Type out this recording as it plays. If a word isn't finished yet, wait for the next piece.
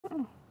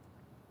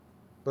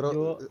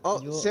Pero,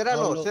 Yo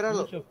ciérralo, hablo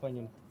ciérralo. mucho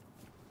español.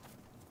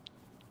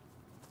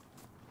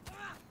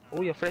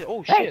 Oh, you're fresh.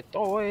 Oh shit.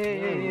 Oh,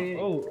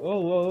 Oh, oh,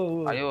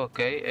 oh, Are oh. you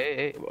okay?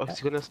 Hey. Oh,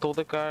 he's gonna steal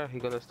the car.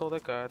 He's gonna steal the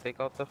car. Take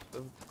out the.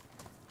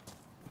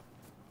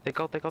 Take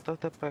out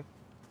the pack.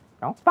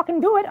 Don't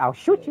fucking do it. I'll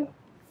shoot you.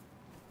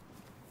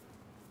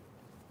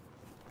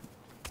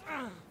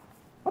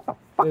 What the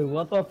fuck? Wait,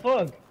 what the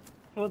fuck?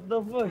 What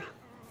the fuck?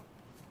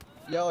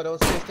 Yo,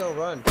 don't stay still.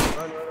 Run.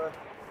 Run.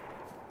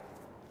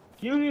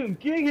 Kill him,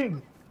 kill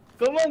him!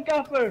 Come on,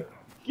 Casper!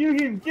 Kill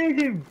him, kill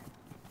him!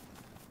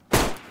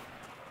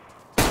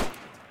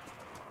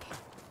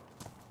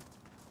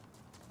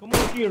 Come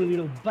on here,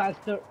 little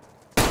bastard!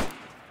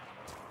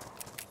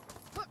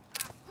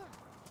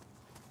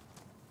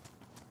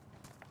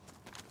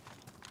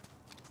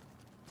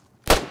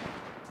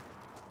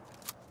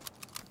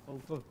 Oh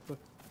fuck.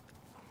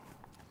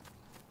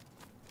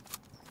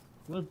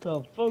 What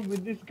the fuck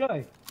with this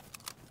guy?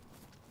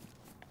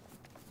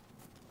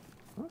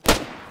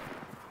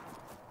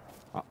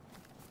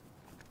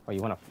 Oh,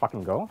 you wanna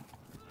fucking go?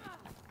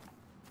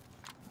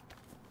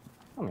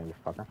 Come here, you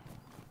fucker.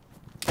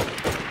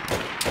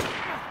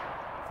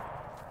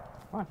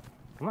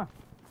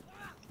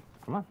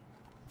 Come on.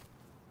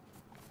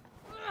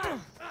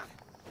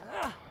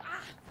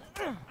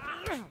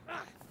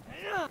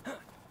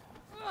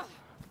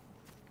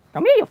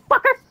 Come here, you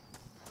fucker!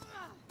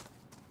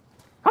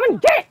 Come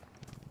and get it!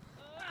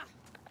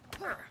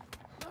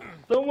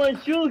 Someone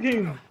shoot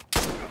him!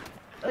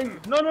 Hey,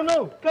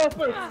 no!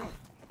 Casper!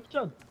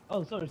 Shot!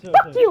 Oh, sorry.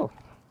 Fuck you!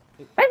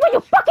 That's what you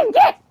fucking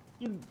get!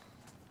 You...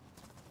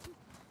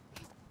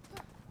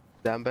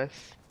 Damn best.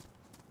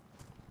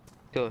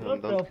 Kill him.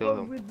 What Don't the kill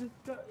fuck him. with this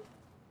guy?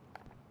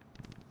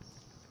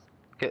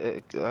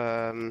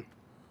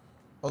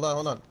 Hold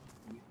on.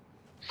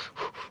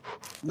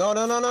 No.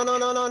 No!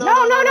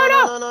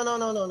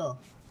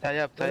 Tie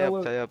up.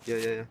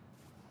 Yeah.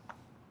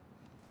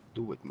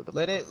 Do it,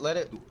 motherfucker. Let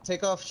it.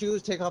 Take off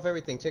shoes. Take off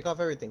everything.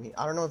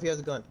 I don't know if he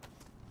has a gun.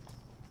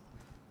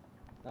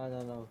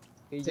 No.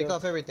 Take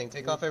off everything.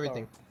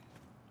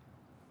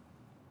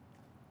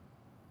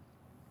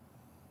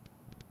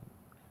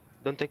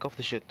 Don't take off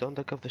the shit. Don't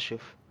take off the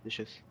shoes.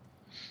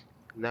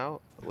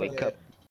 Now, wake up.